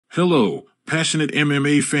Hello, passionate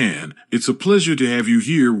MMA fan. It's a pleasure to have you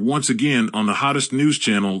here once again on the hottest news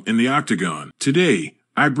channel in the Octagon. Today,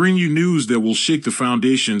 I bring you news that will shake the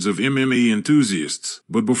foundations of MMA enthusiasts.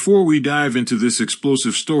 But before we dive into this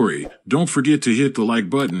explosive story, don't forget to hit the like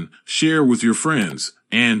button, share with your friends,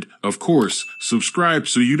 and, of course, subscribe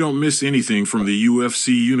so you don't miss anything from the UFC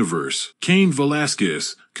universe. Cain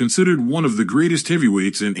Velasquez, considered one of the greatest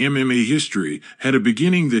heavyweights in MMA history, had a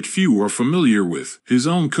beginning that few are familiar with. His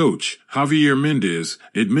own coach, Javier Mendez,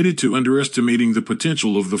 admitted to underestimating the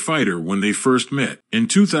potential of the fighter when they first met. In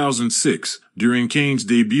 2006, during Cain's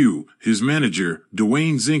debut, his manager,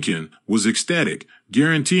 Dwayne Zinkin, was ecstatic,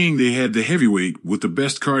 guaranteeing they had the heavyweight with the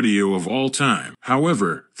best cardio of all time.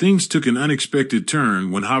 However, things took an unexpected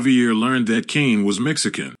turn when Javier learned that Cain was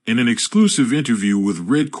Mexican. In an exclusive interview with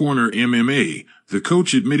Red Corner MMA, the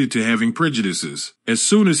coach admitted to having prejudices. As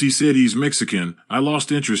soon as he said he's Mexican, I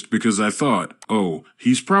lost interest because I thought, oh,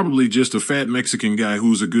 he's probably just a fat Mexican guy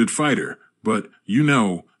who's a good fighter. But,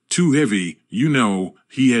 too heavy,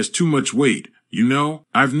 he has too much weight.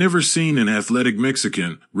 I've never seen an athletic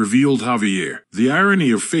Mexican, revealed Javier. The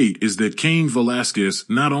irony of fate is that Cain Velasquez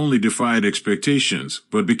not only defied expectations,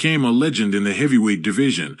 but became a legend in the heavyweight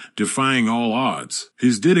division, defying all odds.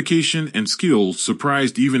 His dedication and skill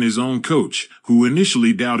surprised even his own coach, who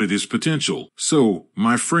initially doubted his potential. So,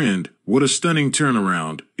 my friend, what a stunning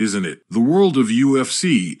turnaround, isn't it? The world of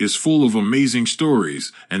UFC is full of amazing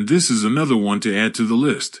stories, and this is another one to add to the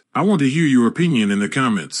list. I want to hear your opinion in the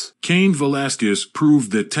comments. Cain Velasquez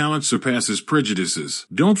proved that talent surpasses prejudices.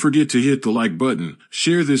 Don't forget to hit the like button,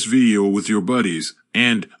 share this video with your buddies,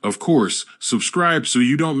 and, of course, subscribe so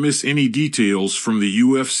you don't miss any details from the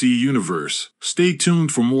UFC universe. Stay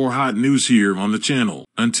tuned for more hot news here on the channel.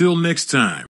 Until next time.